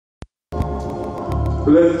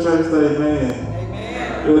Let the church say amen.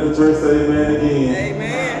 Amen. Let the church say amen again.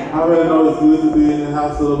 Amen. I really know it's good to be in the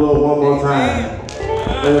house of the Lord one more time.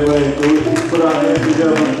 Amen. So we can put our hands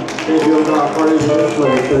together and give God praise in this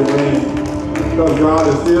place. Amen. Because God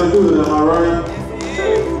is still good, am I right?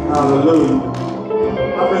 Hallelujah.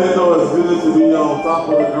 I mean, you know it's good to be on top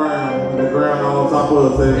of the ground, and the ground on top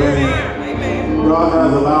of us. Amen. God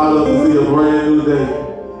has allowed us to see a brand new day.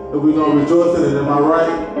 And we're going to rejoice in it, am I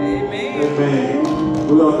right? Amen. Amen.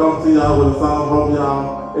 We're going to come to y'all with a song. Hope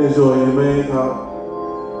y'all enjoy it. Amen.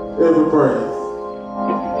 Every praise.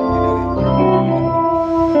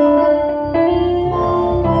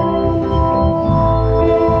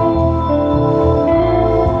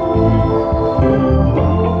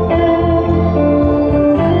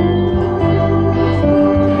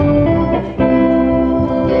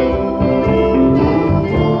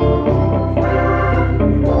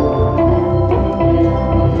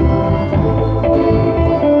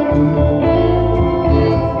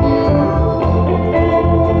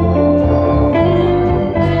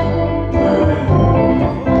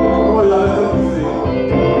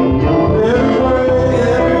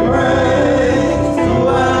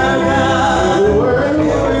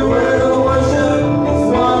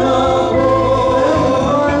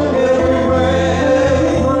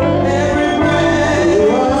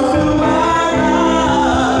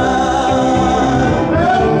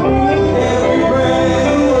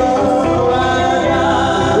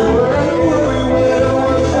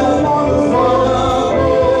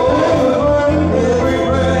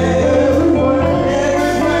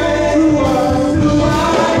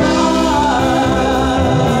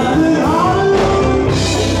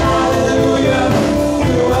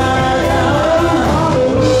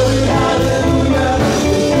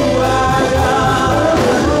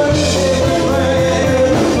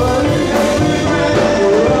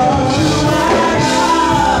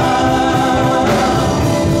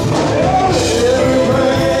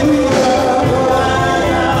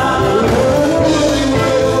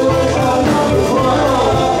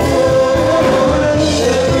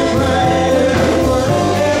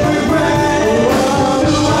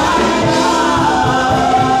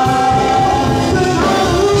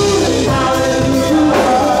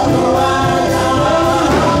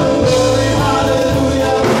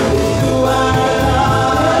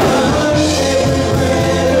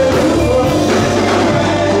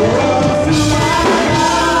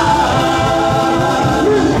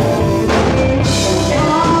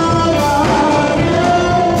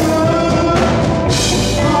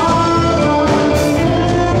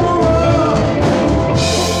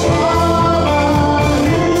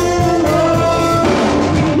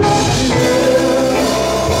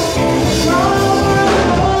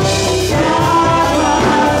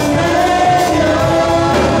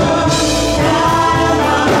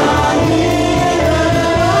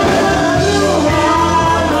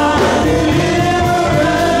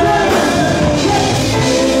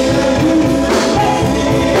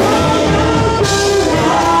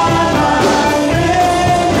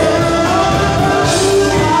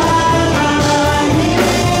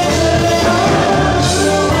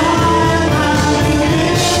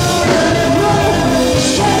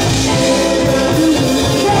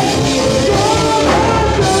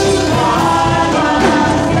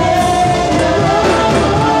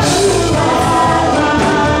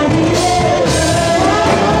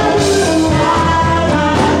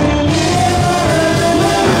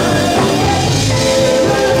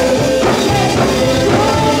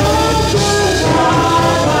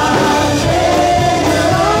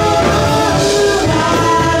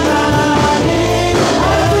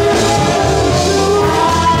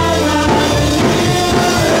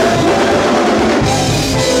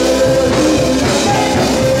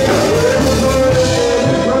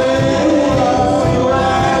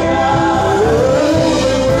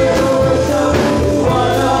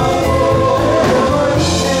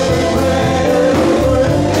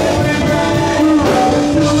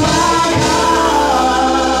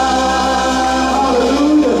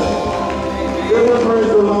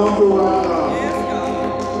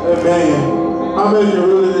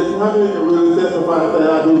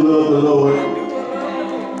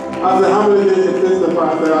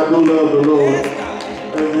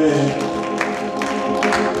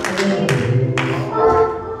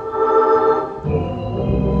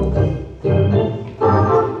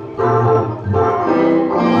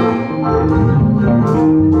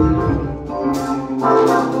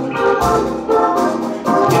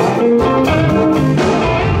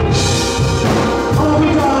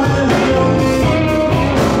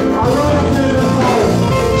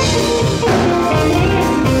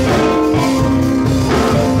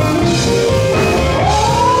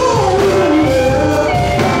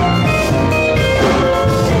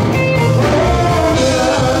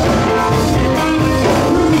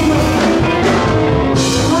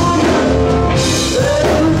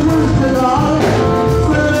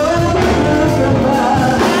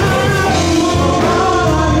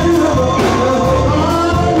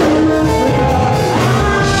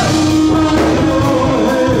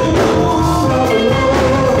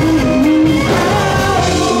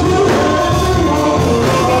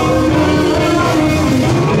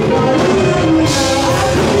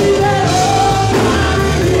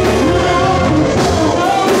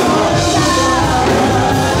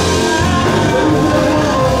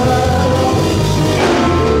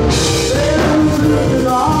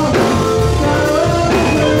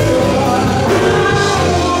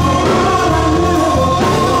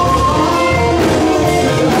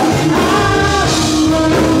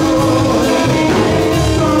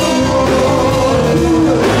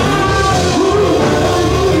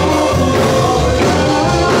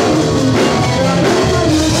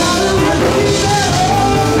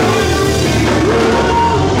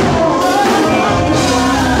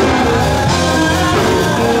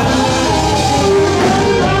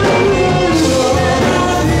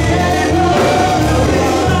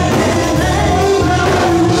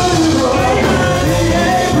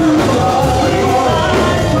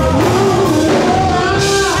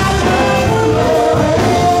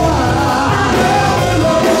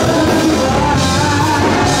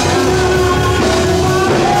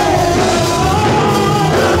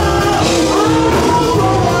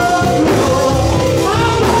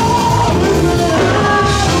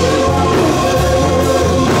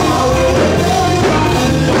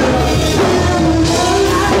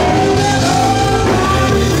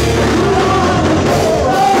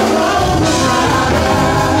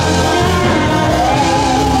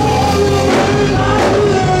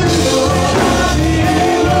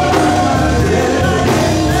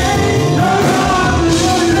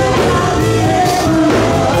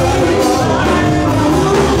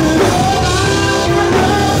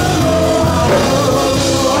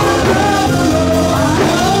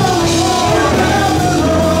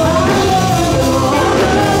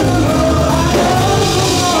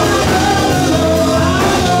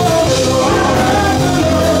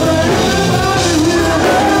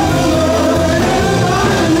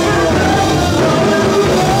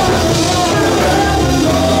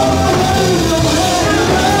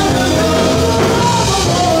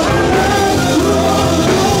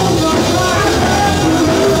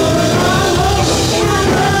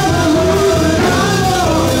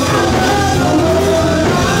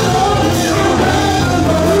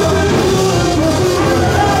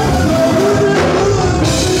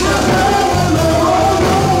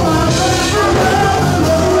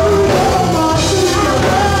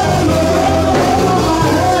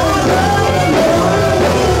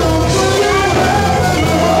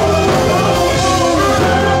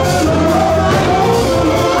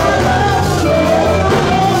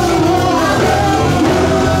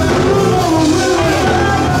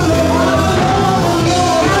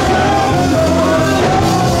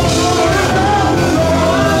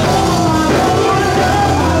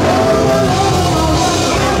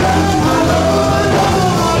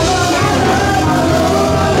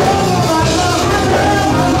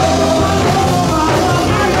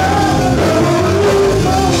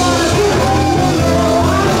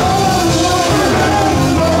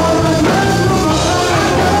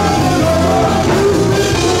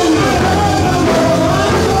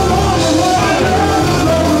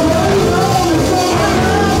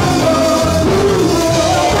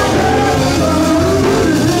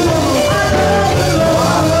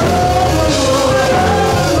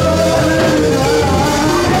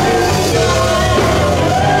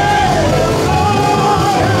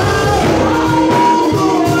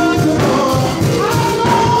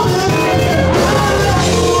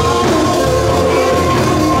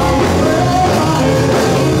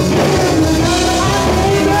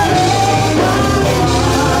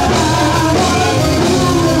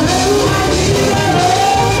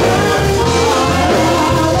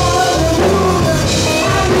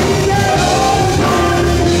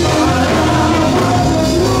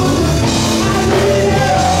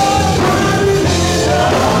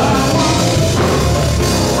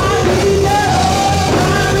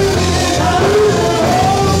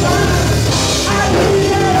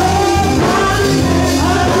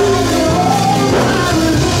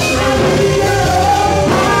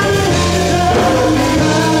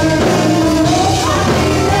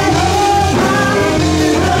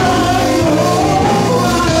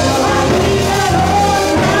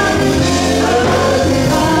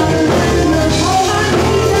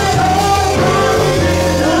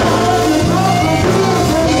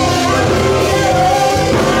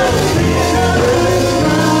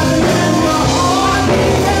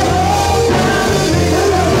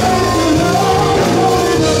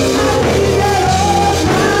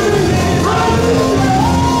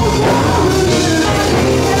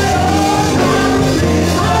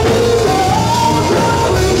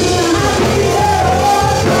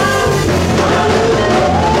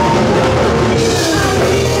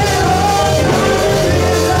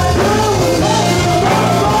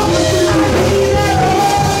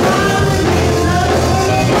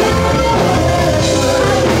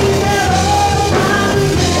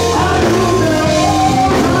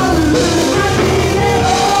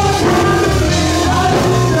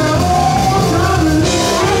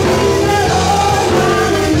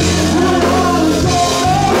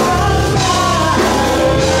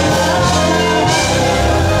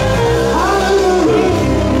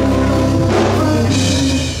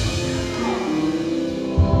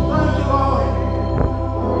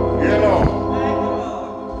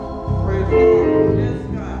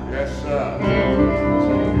 Yes, sir.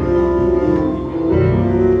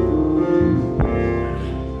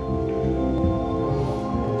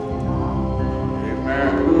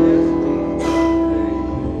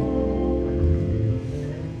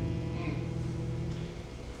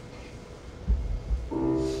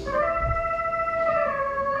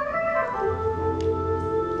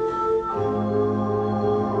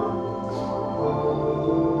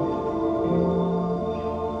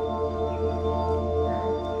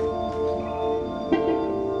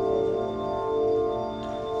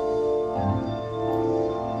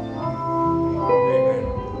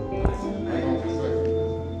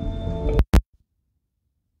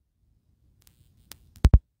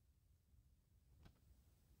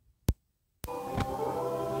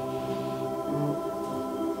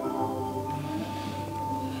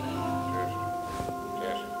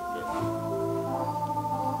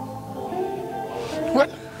 What?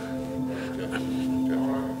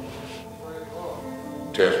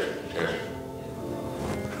 Test, test.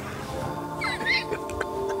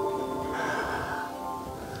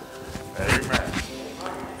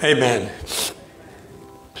 Amen.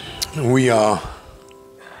 We are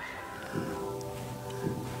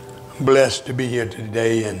blessed to be here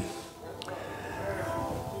today, and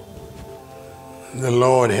the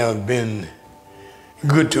Lord has been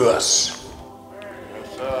good to us.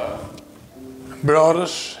 Yes, sir. Brought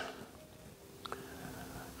us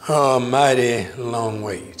a mighty long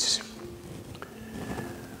ways.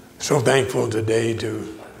 So thankful today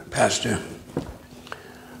to Pastor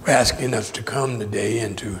for asking us to come today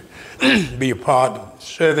and to be a part of the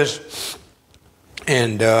service.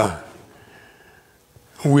 And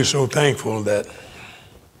we're so thankful that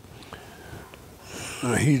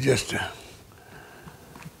he's just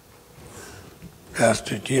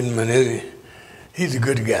Pastor Kinman, he's a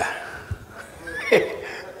good guy.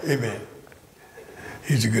 Amen.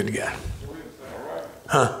 He's a good guy.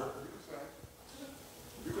 Huh?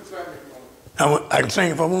 I can sing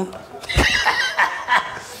if I want.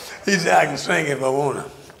 He said I can sing if I want to.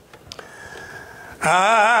 I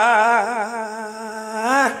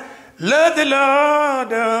love the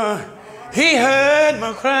Lord. He heard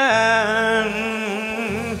my cry.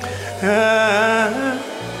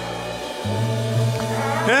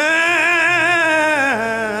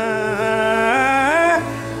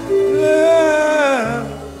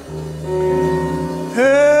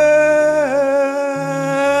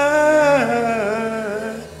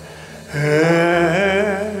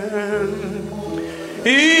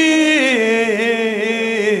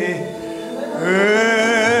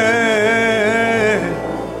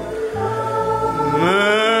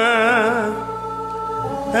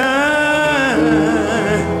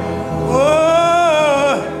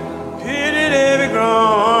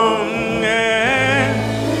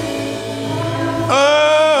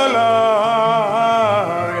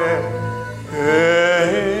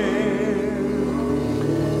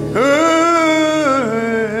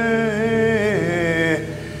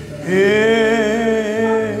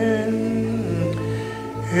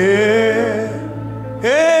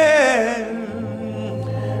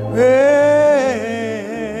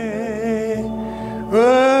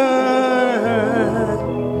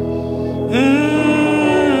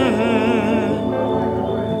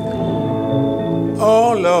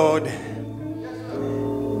 Oh Lord,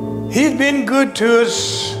 He's been good to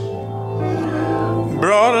us,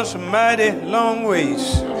 brought us a mighty long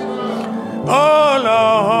ways. Oh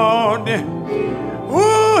Lord,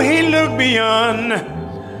 ooh, He looked beyond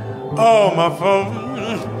all my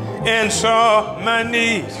faults and saw my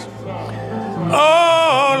needs.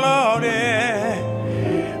 Oh Lord, yeah.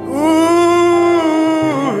 Ooh,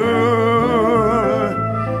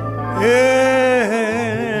 yeah,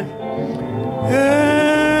 yeah.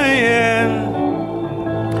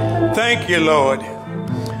 Thank you, Lord.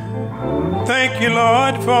 Thank you,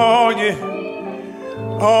 Lord, for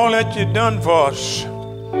all that you've done for us.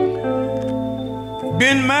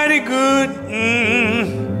 Been mighty good.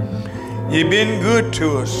 You've been good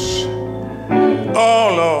to us.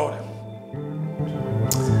 Oh, Lord.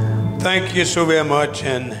 Thank you so very much.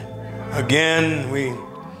 And again, we,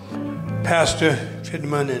 Pastor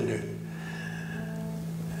Fidman and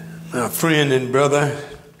my friend and brother,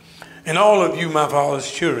 and all of you, my father's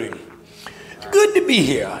children, it's good to be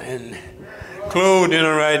here and clothed in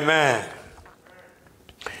a right mind.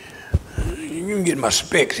 You can get my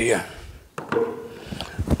specs here.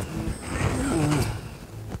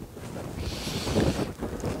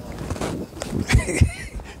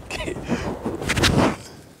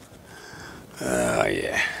 Oh,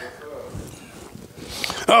 yeah.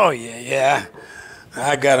 Oh, yeah, yeah.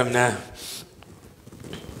 I got him now.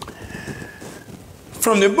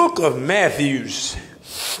 From the book of Matthew,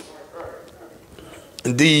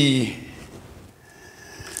 the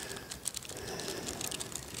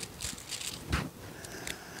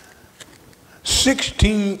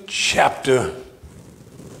 16th chapter,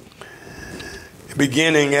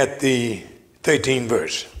 beginning at the 13th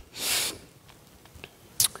verse.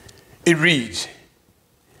 It reads,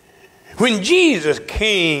 when Jesus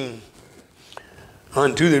came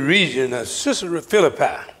unto the region of Caesarea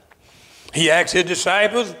Philippi, he asked his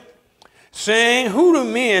disciples, saying, who do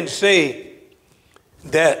men say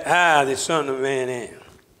that I, the Son of Man,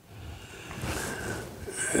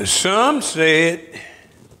 am? Some said,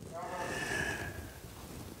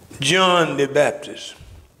 John the Baptist,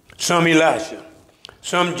 some Elisha,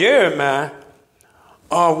 some Jeremiah,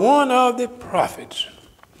 or one of the prophets.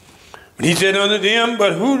 But he said unto them,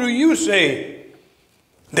 but who do you say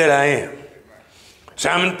that I am?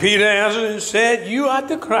 Simon Peter answered and said, you are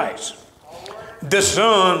the Christ, the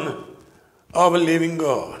Son of a living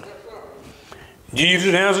God.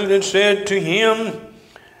 Jesus answered and said to him,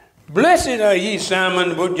 blessed are ye,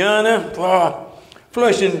 Simon Barjona, for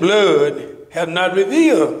flesh and blood have not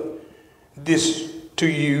revealed this to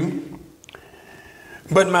you,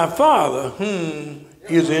 but my Father whom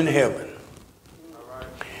is in heaven.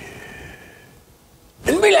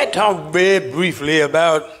 And we like to talk very briefly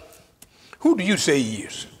about who do you say he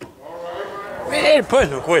is? It's a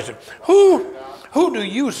personal question. Who do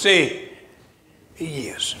you say he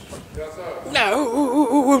is? Now,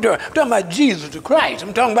 I'm talking about Jesus the Christ.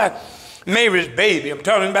 I'm talking about Mary's baby. I'm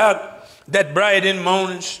talking about that bright and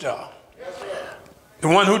morning star. The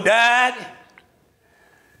one who died,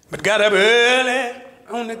 but got up early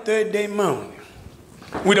on the third day morning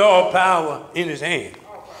with all power in his hand.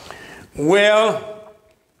 Well,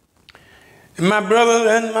 my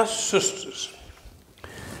brothers and my sisters,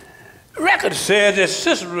 the record says that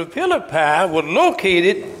Caesarea Philippi was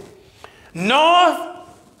located north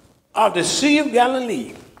of the Sea of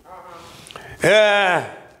Galilee,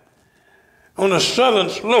 on the southern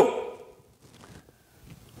slope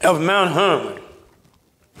of Mount Hermon.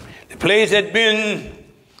 The place had been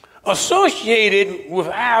associated with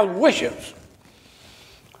our worships,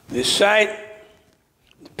 the site,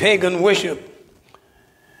 the pagan worship.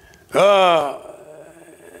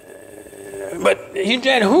 But he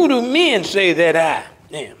said, who do men say that I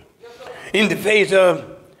am? In the face of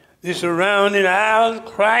the surrounding isles,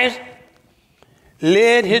 Christ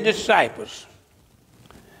led his disciples.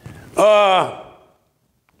 Now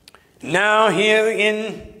here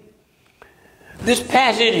in this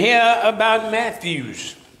passage here about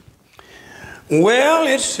Matthew's, well,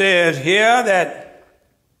 it says here that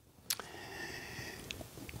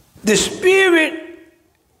the Spirit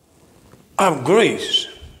of grace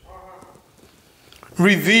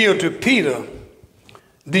revealed to Peter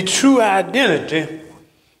the true identity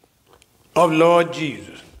of Lord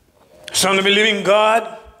Jesus. Son of the living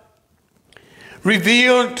God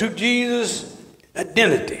revealed to Jesus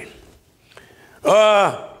identity.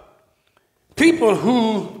 People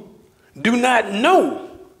who do not know,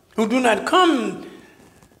 who do not come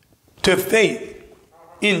to faith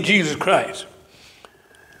in Jesus Christ.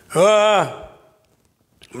 I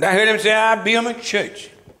heard him say, I build a church.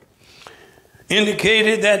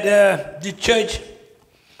 Indicated that the church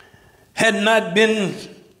had not been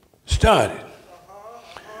started.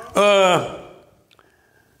 But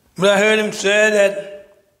I heard him say that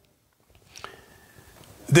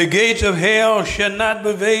the gates of hell shall not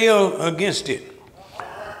prevail against it.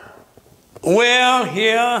 Well,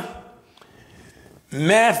 here,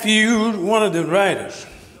 Matthew, one of the writers,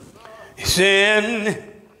 he said,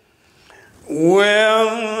 well,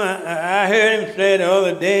 I heard him say the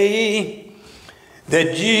other day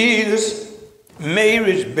that Jesus,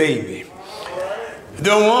 Mary's baby,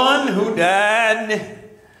 the one who died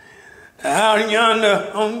out yonder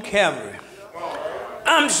on Calvary.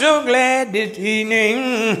 I'm so glad this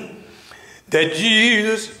evening that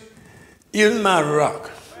Jesus is my rock.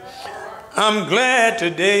 I'm glad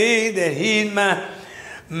today that he's my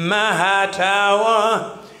high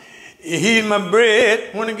tower. He's my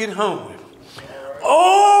bread when I get hungry.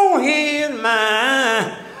 Oh, he's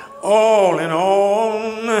my all in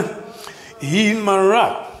all. He's my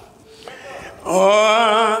rock.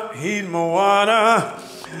 Oh, he's my water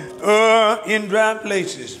in dry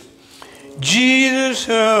places. Jesus,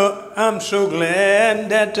 I'm so glad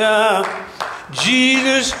that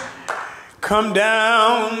Jesus come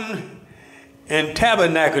down and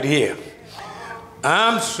tabernacled here.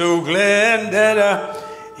 I'm so glad that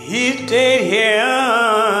he stayed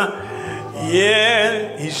here.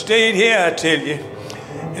 Yeah, he stayed here, I tell you.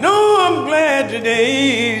 And oh, I'm glad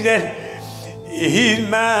today that he's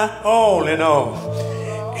my all in all.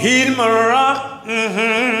 He's my rock.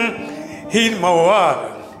 He's my water.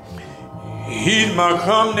 He's my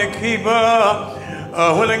company keeper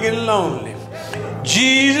when I get lonely.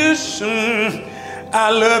 Jesus, I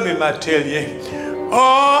love him, I tell you.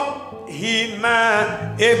 Oh, he's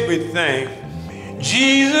my everything.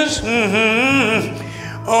 Jesus,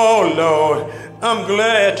 oh Lord, I'm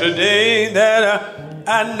glad today that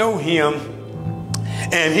I know him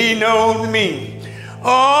and he knows me.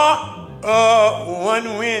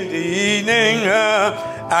 One Wednesday evening,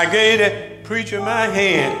 I gave that preacher my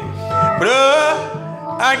hand, but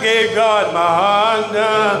I gave God my heart,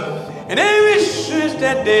 and ever since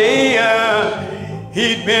that day,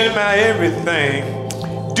 he's been my everything.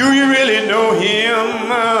 Do you really know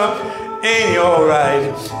him? Ain't he all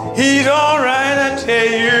right? He's all right, I tell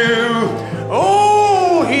you.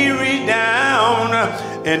 Oh, he reached down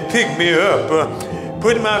and picked me up,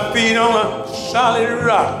 put my feet on a solid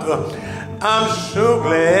rock. I'm so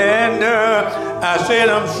glad, I said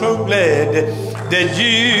I'm so glad that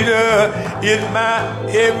Jesus is my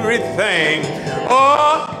everything.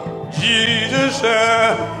 Oh, Jesus,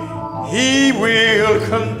 he will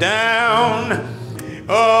come down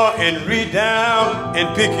and reach down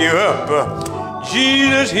and pick you up.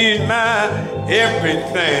 Jesus, he's my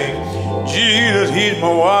everything. Jesus, he's my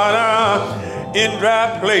water in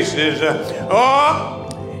dry places. Oh,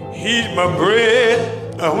 he's my bread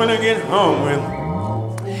when I get hungry.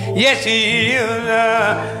 Yes, he is.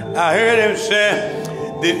 I heard him say,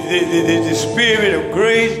 the Spirit of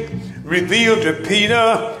grace revealed to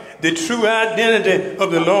Peter the true identity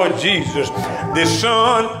of the Lord Jesus, the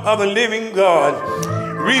Son of the living God.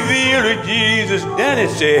 Revealed to Jesus, then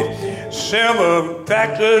it said, several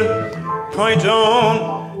factors point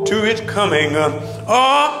on to its coming.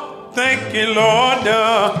 Oh, thank you, Lord,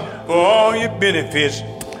 for all your benefits.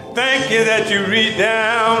 Thank you that you reach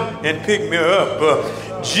down and pick me up.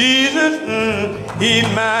 Jesus, he's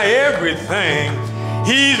my everything.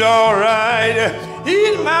 He's all right.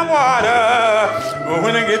 He's my water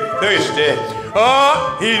when I get thirsty.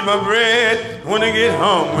 Oh, he's my bread when I get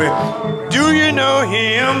hungry. Do you know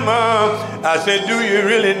him? I said, do you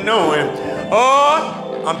really know him?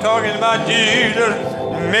 Oh, I'm talking about Jesus,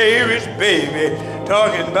 Mary's baby.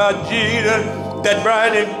 Talking about Jesus, that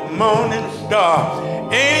bright and morning star.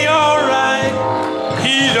 Ain't he all right?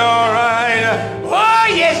 He's all right. Oh,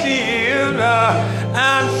 yes, he is.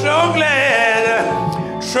 I'm so glad.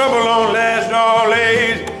 Trouble don't last all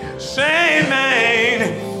age. Same man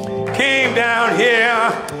came down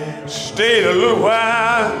here, stayed a little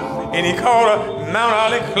while, and he caught a Mount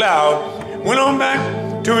Olive cloud. Went on back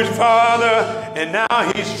to his father, and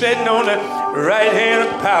now he's sitting on the right hand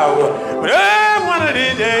of power. But one of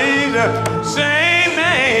these days, same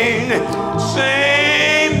man,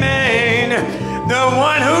 the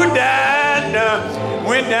one who died,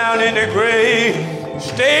 went down in the grave,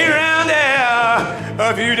 stayed around there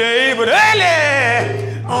a few days, but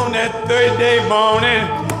early on that Thursday morning,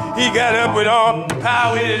 he got up with all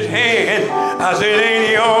power in his hand. I said, ain't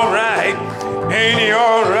he all right? Ain't he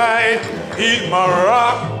all right? He's my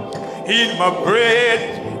rock, he's my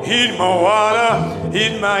bread, he's my water,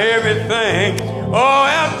 he's my everything. Oh,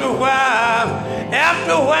 after a while,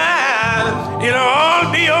 it'll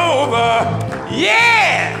all be over.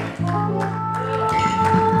 Yeah!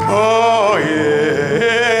 Oh, yeah.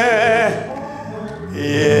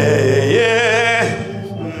 Yeah.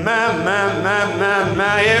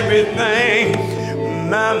 My everything.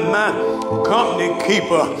 My company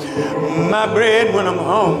keeper. My bread when I'm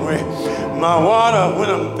hungry. My water when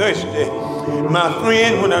I'm thirsty. My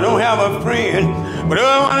friend when I don't have a friend. But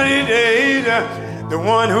one of these days, the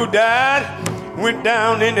one who died went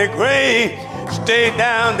down in the grave, stayed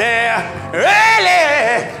down there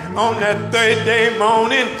early on that Thursday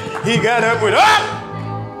morning. He got up with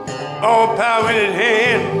all power in his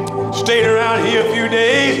hand, stayed around here a few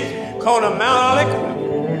days, caught a Mount Olive,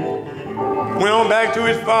 went on back to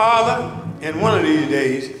his father, and one of these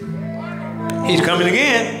days, he's coming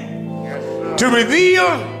again to reveal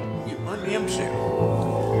unto himself.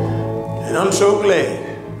 And I'm so glad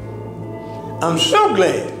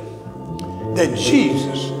that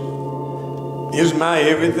Jesus is my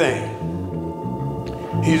everything.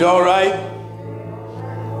 He's all right.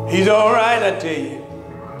 He's all right, I tell you.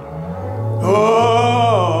 Oh,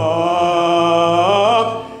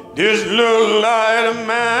 this little light of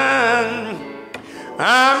mine,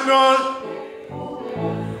 I'm gonna,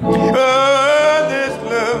 this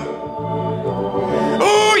love,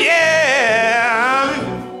 oh yeah,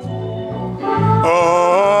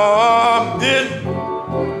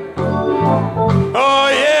 oh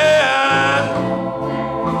yeah,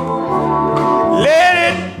 let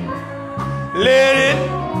it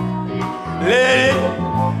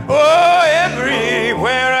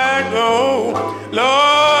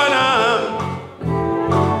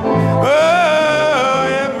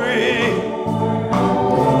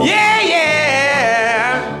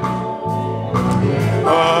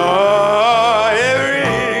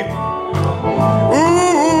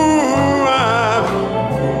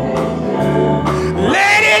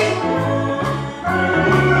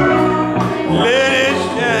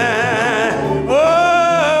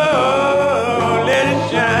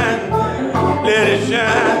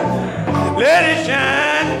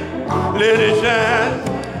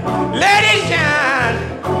it shine,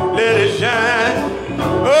 let it shine.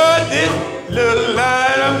 Oh, this little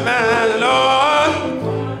light of mine, Lord,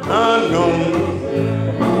 unknown.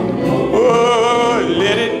 Oh,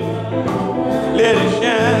 let it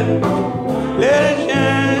shine, let it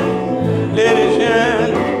shine, let it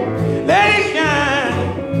shine, let it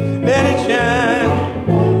shine, let it shine.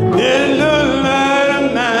 This little light of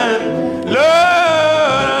mine,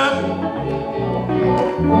 Lord,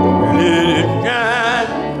 let it shine,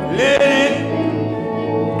 let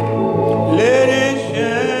it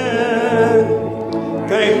shine.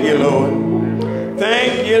 Thank you, Lord.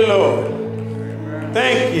 Thank you, Lord.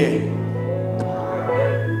 Thank you.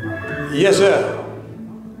 Yes, sir.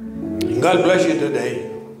 God bless you today.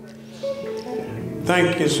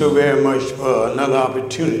 Thank you so very much for another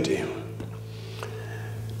opportunity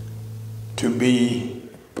to be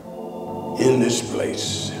in this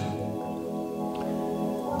place.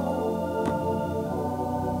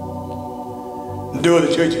 The door of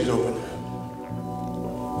the church is open.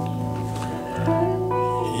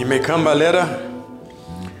 You may come by letter,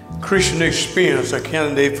 Christian experience, a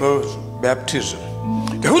candidate for baptism.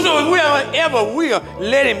 Whosoever will,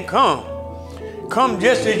 let him come. Come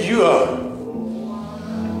just as you are.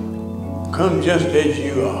 Come just as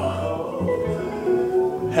you are.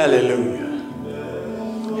 Hallelujah.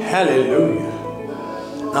 Hallelujah.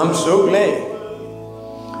 I'm so glad.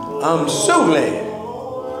 I'm so glad.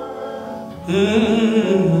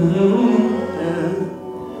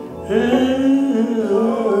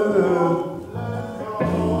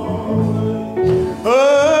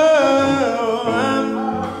 Oh,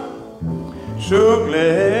 I'm so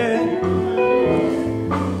glad.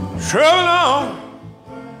 Trouble on.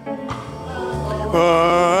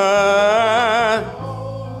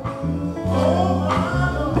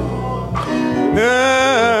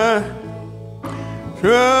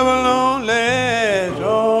 Trouble on last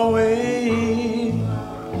always.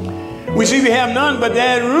 We see we have none but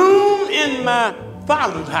that room in my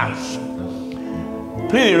Father's house.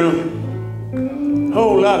 Plenty of room.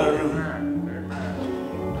 Whole lot of room.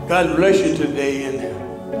 God bless you today, and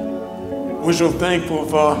we're so thankful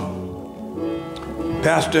for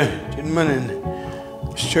Pastor Tidman and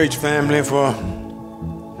his church family for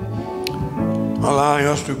allowing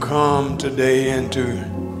us to come today and to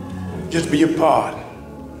just be a part.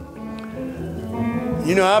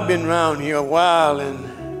 You know, I've been around here a while, and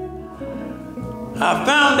I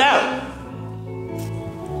found out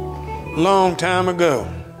a long time ago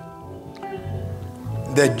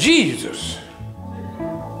that Jesus,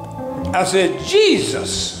 I said,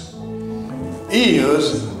 Jesus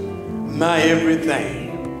is my everything.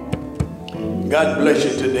 God bless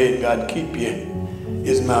you today. God keep you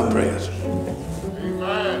is my prayers.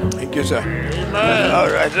 Amen. Thank you, sir. Amen. All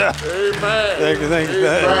right, sir. Amen. Thank you, thank you.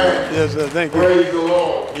 Amen. Yes, sir. Thank you. Praise the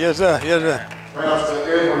Lord. Yes, sir. Yes, sir. Pastor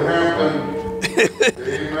Edward Hampton.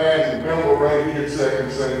 Amen. Member right here at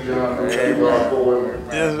 2nd St. John. Amen. God for him.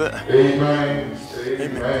 Yes, sir. Amen.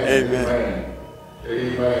 Amen. Amen.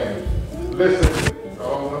 Amen. Listen, I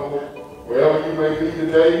don't know, wherever you may be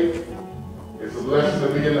today, it's a blessing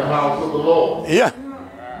to be in the house of the Lord. Yeah.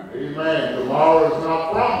 Amen. Tomorrow is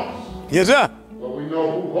not promised. Yes, sir. But we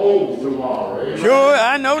know who holds tomorrow. Amen. Sure,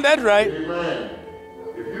 I know that's right. Amen.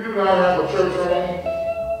 If you do not have a church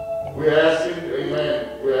home, we're asking,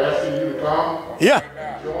 amen, we're asking you to come. Yeah.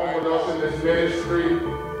 Join with us in this ministry.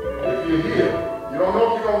 If you're here, you don't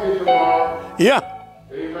know if you're going to get tomorrow. Yeah.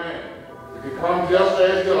 Amen. If you come just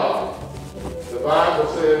as you are, the Bible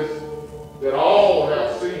says that all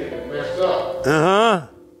have sinned and messed up. Uh-huh.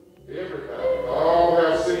 Everybody. All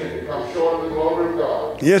have sinned and come short of the glory of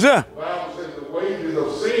God. Yes, sir. The Bible says the wages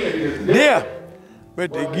of sin is death. Yeah.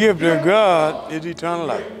 But the gift of God is eternal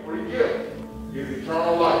life. Free gift is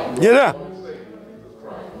eternal life. Yes, sir.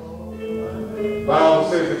 The Bible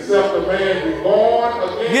says, except a man be born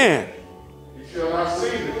again, Again. he shall not see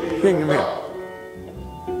the kingdom Kingdom of God.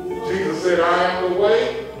 Jesus said, I am the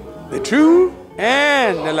way, The truth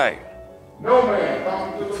and the light. no man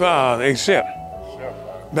comes to the Father, except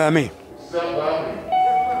by me. except by me.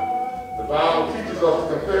 The Bible teaches us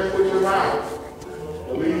to confess with your mouth,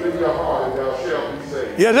 believe in your heart, and thou shalt be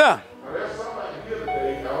saved. Yes, sir. Now there's somebody here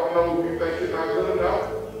today, I don't know if you think you're not good enough.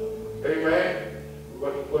 Amen.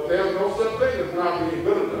 But there's no such thing as not being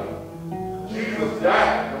good enough. Jesus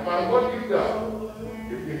died, no matter what you've done.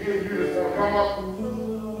 If you're here, you just want to come up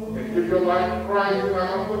and give your life to Christ, you're not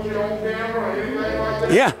going to put you on camera or anything like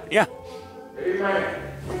that. Yeah, yeah. Amen.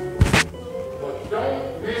 But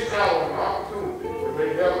don't miss out on the opportunity to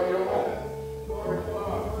make heaven your home.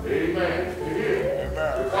 Amen. You're here.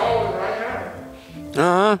 You're calling right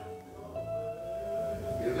now. Uh-huh.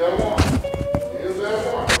 Is there one? Is there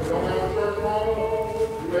one? We don't have a church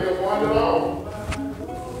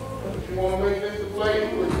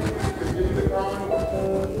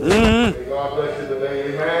May God bless you today.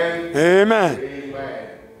 Amen. Amen. Amen.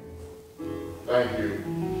 Thank you.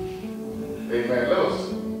 Amen. Let us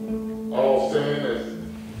all stand as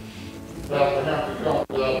Pastor Hampton comes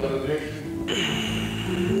with our benediction.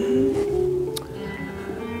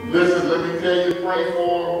 Listen, let me tell you, pray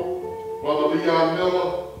for Brother Leon Miller.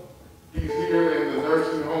 He's here in the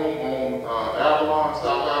nursing home on Avalon,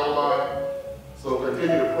 South Avalon. So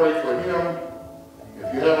continue to pray for him. If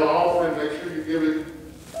you have an offering, make sure you give it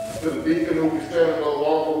to the deacon who will be standing, Brother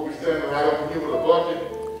Walker who will be standing right over here with a bucket.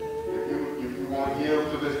 If you want to give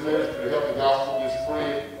to this ministry to help the gospel get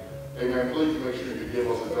spread, amen, please make sure you give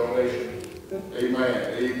us a donation. Amen,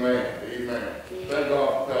 amen, amen. Thank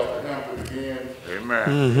God for Pastor Hampton again. Amen.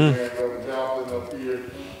 Amen, Brother Johnson up here.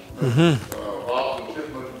 Bob and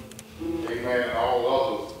Chipman. Amen, and all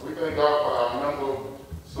others. We thank God for our member,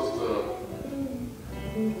 Sister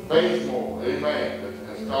Bazemore, amen, that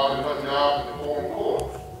has started her job in the foreign court.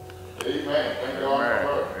 Amen. Thank God for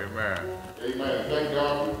her. Amen. Amen. Thank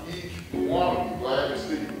God for each one of you. Glad to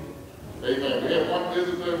see you. Amen. We have one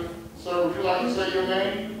visitor. Sir, would you like to say your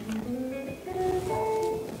name?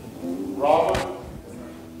 Robert?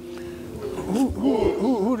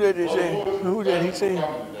 Who did he say? Who did he say?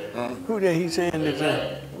 Who did he say in the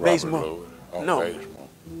basement? No. Amen.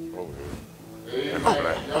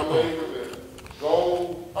 Young lady with the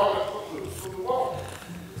gold. Oh, that's Sister Walker.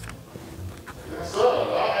 Yes, sir.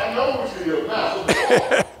 I know who she is now, Sister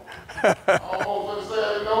Walker. I almost going to say I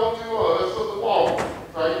didn't know who she was. That's Sister Walker.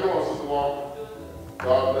 How you doing, Sister Walker?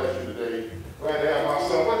 God bless you today. Glad to have my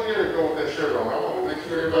son. What year to go with that shirt on? I want to make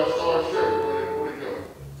sure everybody saw his shirt. Where'd it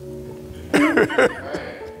go? Man.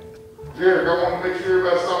 Jerry, I want to make sure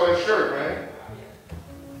everybody saw that shirt, man.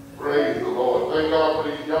 Praise the Lord. Thank God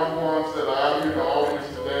for these young ones that are out here in the audience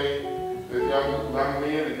today. These young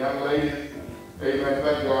men and young ladies. Amen.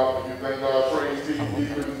 Thank God for you. Thank God. Praise Steve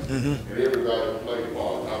Stevens and everybody who played the part.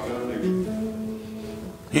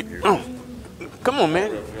 Oh, come on,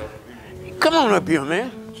 man. Come on up here,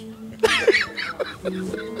 man.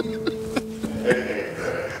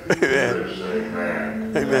 Amen.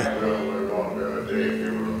 Amen.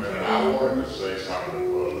 I wanted to say something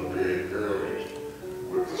for the big encouraged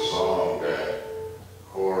with the song that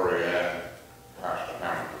Corey and Pastor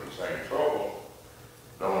Hampton sang. Trouble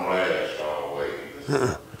don't last always.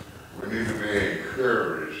 We need to be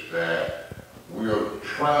encouraged that we are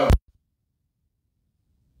trying.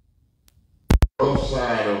 Both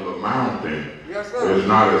side of the mountain is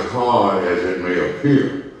not as hard as it may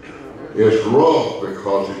appear. It's rough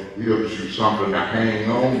because it gives you something to hang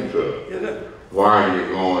on to while you're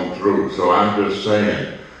going through. So I'm just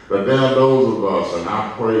saying that there are those of us, and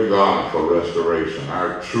I pray God for restoration.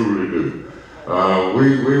 I truly do.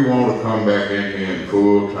 We want to come back in here in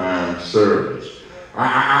full-time service.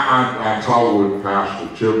 I talked with Pastor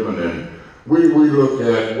Chipman, and we look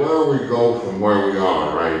at where we go from where we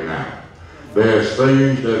are right now. There's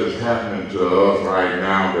things that is happening to us right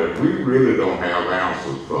now that we really don't have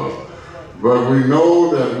answers for. But we know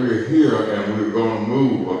that we're here and we're going to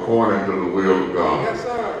move according to the will of God. Yes,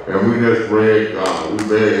 sir. And we just beg God. We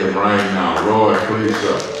beg Him right now, Lord, please,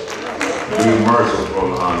 be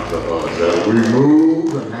merciful unto us that we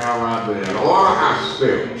move and have our being. Order our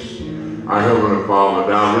steps, our Heavenly Father,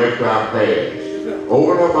 direct our paths.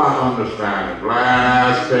 Open up our understanding. Blind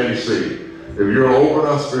eyes can't see. If you'll open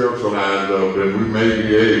our spiritual eyes up, then we may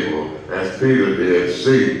be able, as Peter did,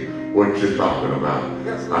 see what you're talking about.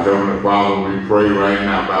 Our Heavenly Father, we pray right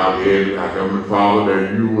now about it. Our Heavenly Father,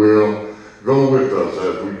 that you will go with us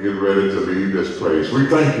as we get ready to leave this place. We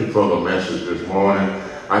thank you for the message this morning.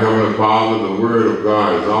 Our Heavenly Father, the Word of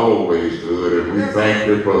God is always good, and we thank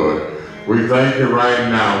you for it. We thank you right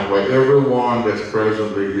now for everyone that's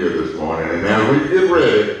presently here this morning. And as we get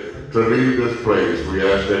ready to leave this place, we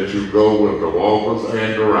ask that you go with the walkers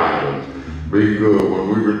and the riders. Be good when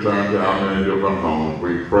we return to our many different homes.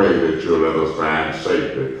 We pray that you'll let us find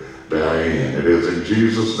safety therein. It is in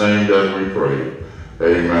Jesus' name that we pray.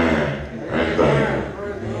 Amen and thank you.